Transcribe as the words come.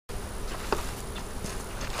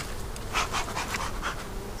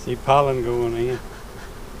See pollen going in.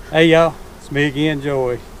 Hey y'all, it's me again,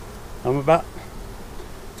 Joey. I'm about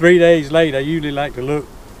 3 days late. I usually like to look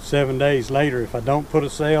 7 days later. If I don't put a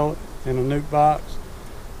sale in a nuke box,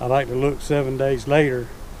 I like to look 7 days later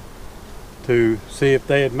to see if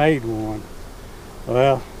they had made one.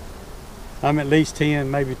 Well, I'm at least 10,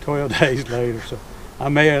 maybe 12 days later, so I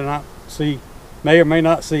may or may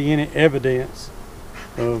not see any evidence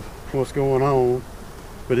of what's going on,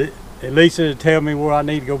 but at least it'll tell me where I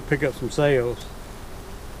need to go pick up some sales.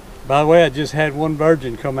 By the way, I just had one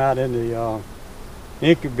virgin come out in the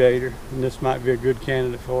incubator, and this might be a good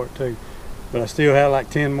candidate for it too. But I still have like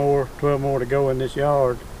 10 more, 12 more to go in this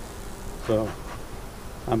yard. So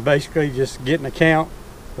I'm basically just getting a count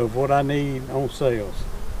of what I need on sales.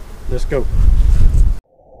 Let's go.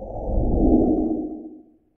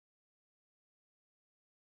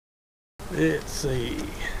 Let's see.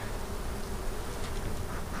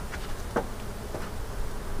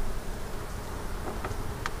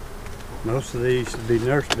 Most of these should be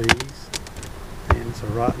nurse bees, and it's a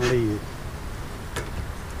rotten lid.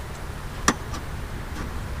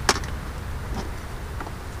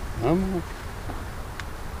 I'm gonna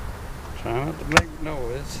try not to make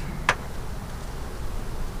noise.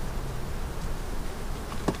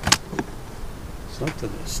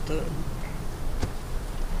 Something is stuck.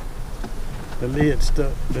 The lid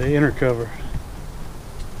stuck, the inner cover.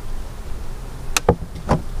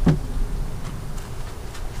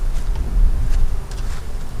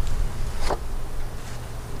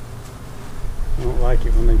 I don't like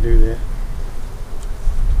it when they do that.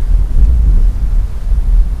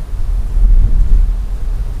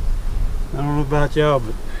 I don't know about y'all,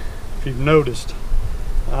 but if you've noticed,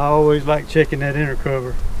 I always like checking that inner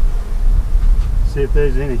cover, see if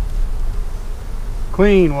there's any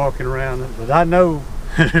queen walking around it, but I know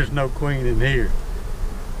there's no queen in here,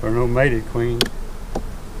 or no mated queen.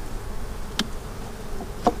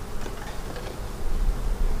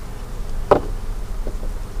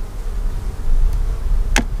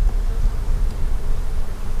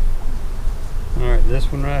 Alright, this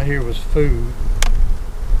one right here was food.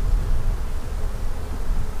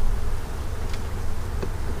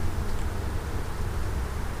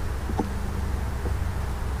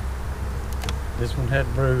 This one had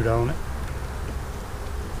brood on it.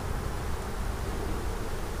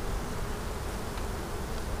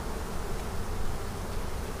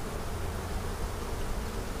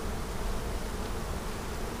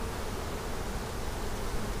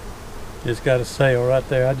 It's got a sail right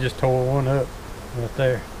there. I just tore one up right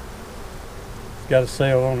there. It's got a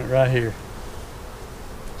sail on it right here.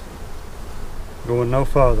 Going no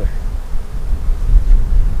farther.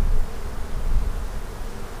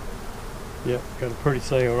 Yep, got a pretty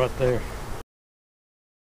sail right there.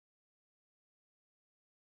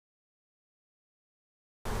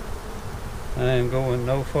 I am going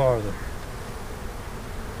no farther.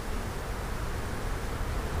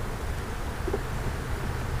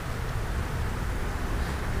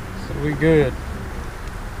 So we good.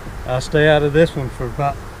 I'll stay out of this one for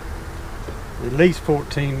about at least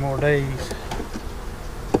 14 more days,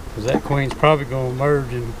 because that queen's probably going to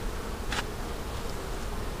emerge in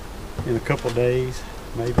a couple days,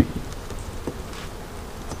 maybe.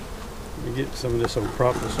 Let me get some of this old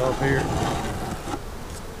propolis off here.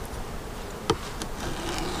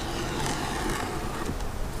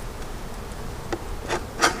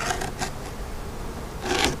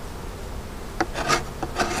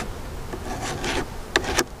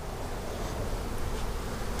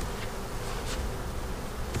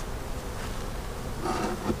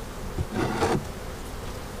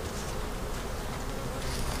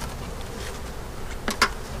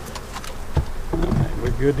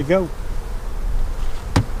 Good to go.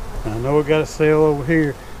 I know I got a sail over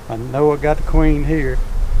here. I know I got the queen here.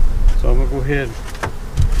 So I'm gonna go ahead.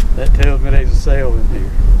 That tells me there's a sail in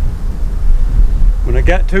here. When I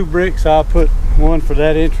got 2 bricks, I'll put one for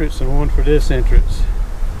that entrance and one for this entrance.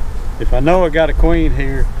 If I know I got a queen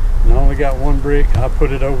here and I only got 1 brick, I'll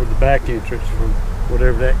put it over the back entrance for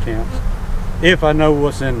whatever that counts, if I know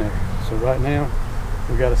what's in there. So right now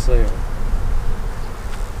we got a sail.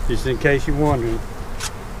 Just in case you're wondering.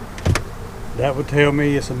 That would tell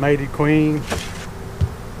me it's a mated queen.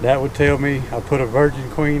 That would tell me I put a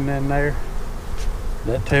virgin queen in there.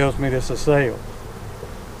 That tells me it's a sail.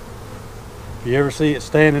 If you ever see it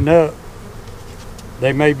standing up,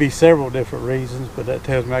 there may be several different reasons, but that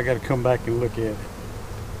tells me I got to come back and look at it.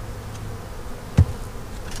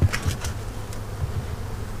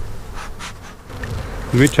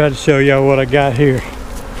 Let me try to show y'all what I got here.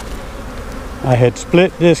 I had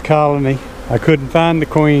split this colony. I couldn't find the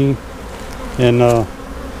queen, and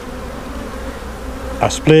I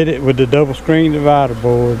split it with the double screen divider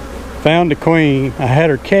board, found the queen. I had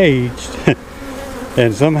her caged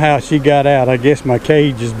and somehow she got out. I guess my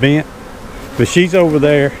cage is bent, but she's over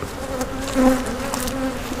there.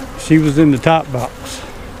 She was in the top box.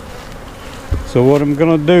 So what I'm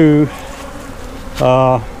gonna do,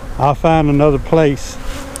 I'll find another place.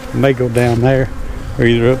 I may go down there or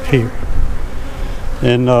either up here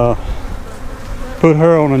and put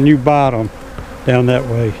her on a new bottom down that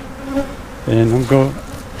way. And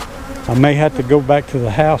I may have to go back to the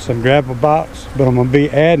house and grab a box, but I'm gonna be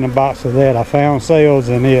adding a box to that. I found cells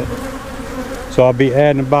in it, so I'll be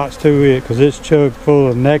adding a box to it because it's chugged full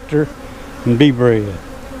of nectar and bee bread.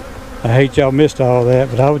 I hate y'all missed all that,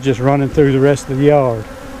 but I was just running through the rest of the yard.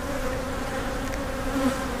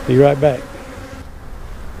 Be right back.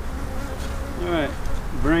 Alright,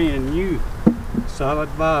 brand new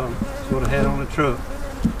solid bottom. That's what I had on the truck.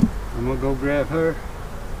 I'm gonna go grab her,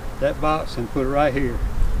 that box, and put it right here.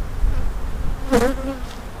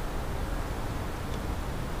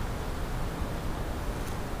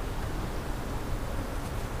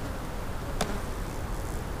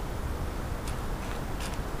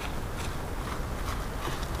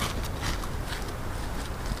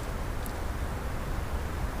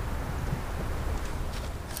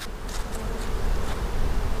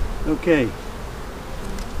 Okay,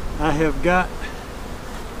 I have got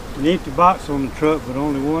an empty box on the truck, but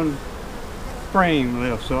only one frame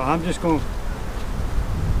left, so I'm just going to,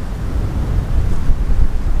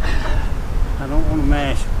 I don't want to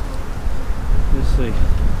mash it. Let's see.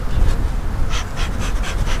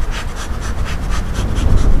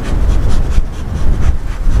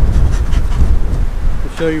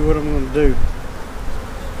 I'll show you what I'm going to do.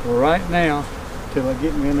 For right now, till I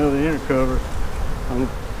get me another inner cover,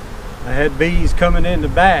 I had bees coming in the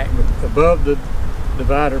back above the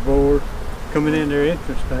divider board, coming in their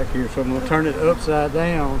entrance back here, so I'm going to turn it upside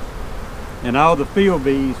down, and all the field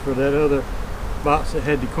bees for that other box that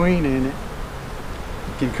had the queen in it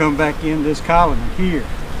can come back in this colony here.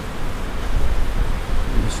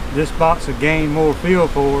 This box will gain more field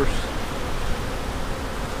force,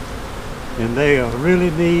 and they really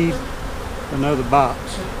need another box.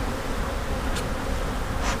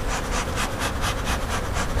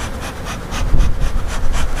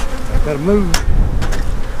 Gotta move.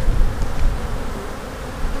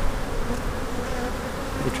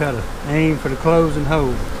 We try to aim for the closing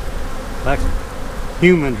hole, like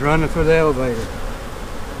humans running for the elevator.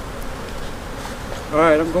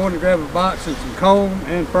 Alright, I'm going to grab a box and some comb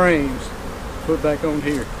and frames. Put back on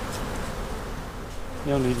here.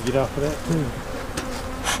 Y'all need to get off of that too.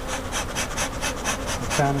 I'm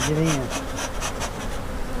trying to get in.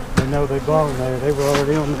 They know they belong there. They were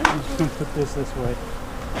already on there. I'm just going to put this way.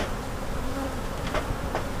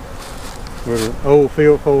 Where the old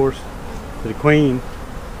field force, the queen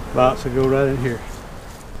box will go right in here.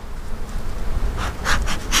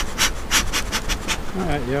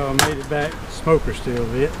 Alright y'all, I made it back. Smoker's still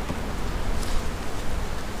lit.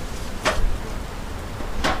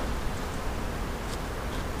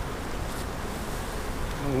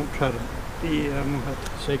 I won't try to, yeah, I'm going to have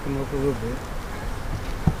to shake them up a little bit.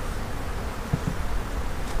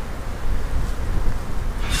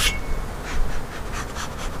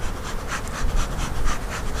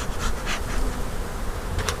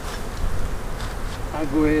 I'll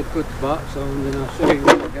go ahead and put the box on, then I'll show you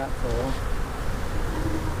what I got for them.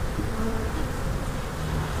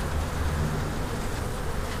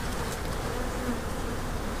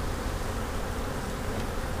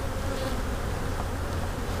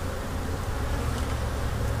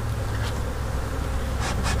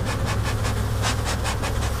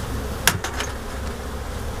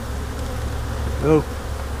 Oh.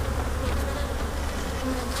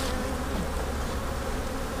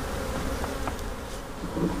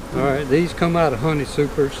 Alright, these come out of honey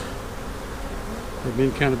supers. They've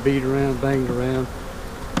been kind of beat around, banged around.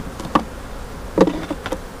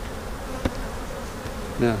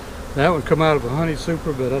 Now, that would come out of a honey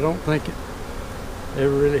super, but I don't think it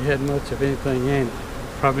ever really had much of anything in it.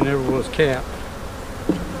 Probably never was capped.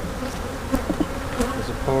 It's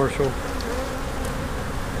a partial.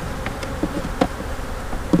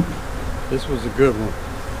 This was a good one.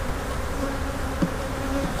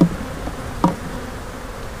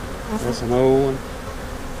 That's an old one.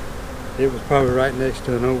 It was probably right next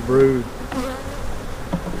to an old brood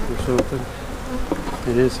or something.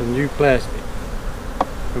 And then some new plastic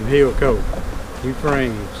from Hill Coat. New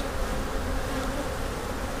frames.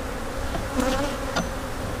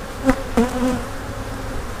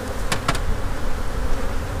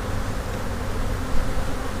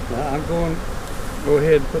 Now I'm going to go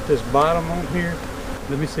ahead and put this bottom on here.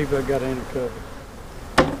 Let me see if I got any cover.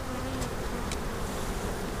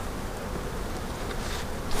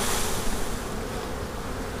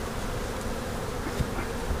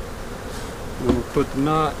 put the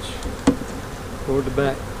notch toward the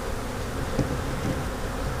back.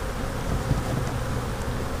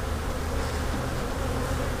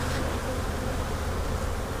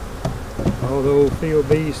 All the old field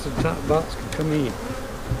bees to the top box can come in.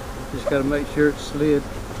 Just got to make sure it's slid.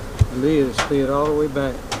 The lid is slid all the way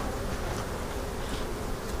back.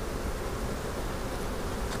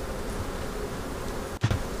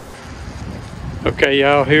 Okay,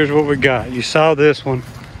 y'all, here's what we got. You saw this one.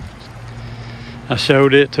 I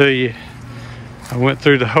showed it to you. I went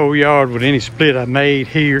through the whole yard with any split I made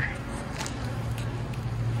here.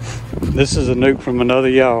 This is a nuke from another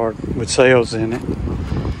yard with sails in it.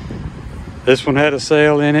 This one had a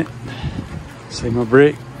sail in it. See my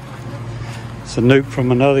brick? It's a nuke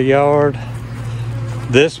from another yard.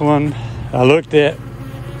 This one I looked at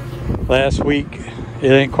last week.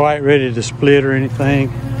 It ain't quite ready to split or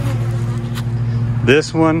anything.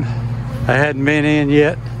 This one I hadn't been in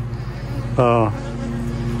yet.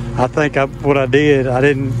 I think what I did, I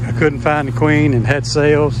couldn't find the queen and had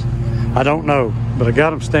sails. I don't know, but I got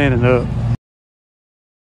them standing up.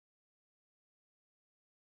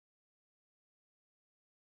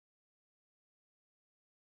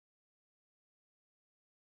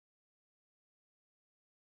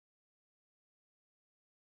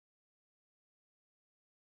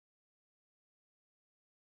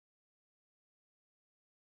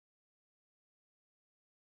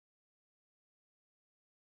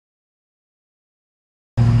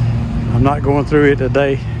 I'm not going through it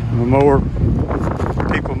today. More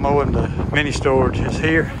people mowing the mini storage is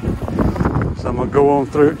here. So I'm gonna go on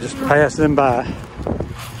through it, just pass them by.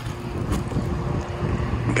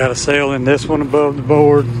 Got a sail in this one above the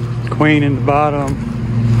board, queen in the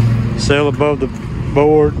bottom. Sail above the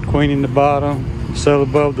board, queen in the bottom. Sail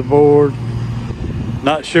above the board.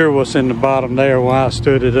 Not sure what's in the bottom there, why I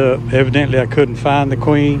stood it up. Evidently I couldn't find the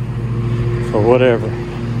queen or whatever.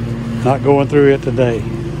 Not going through it today.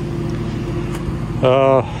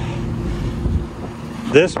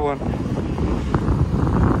 This one,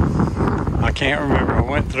 I can't remember. I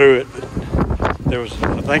went through it, but there was,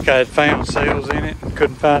 I think I had found sails in it and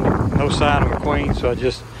couldn't find no sign of a queen, so I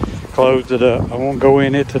just closed it up. I won't go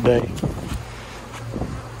in it today.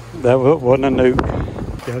 That wasn't a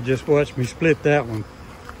nuke. Y'all just watch me split that one.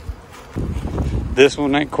 This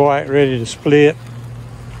one ain't quite ready to split.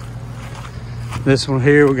 This one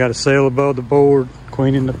here, we got a sail above the board,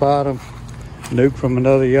 queen in the bottom. Nuke from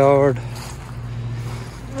another yard.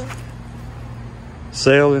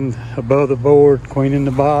 Sailing above the board, queen in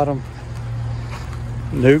the bottom.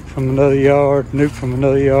 Nuke from another yard, nuke from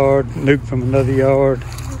another yard, nuke from another yard.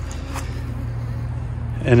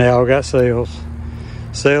 And they all got sails.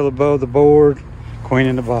 Sail above the board, queen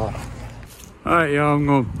in the bottom. All right, y'all, I'm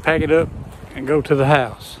gonna pack it up and go to the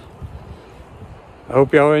house. I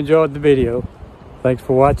hope y'all enjoyed the video. Thanks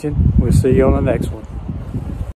for watching. We'll see you on the next one.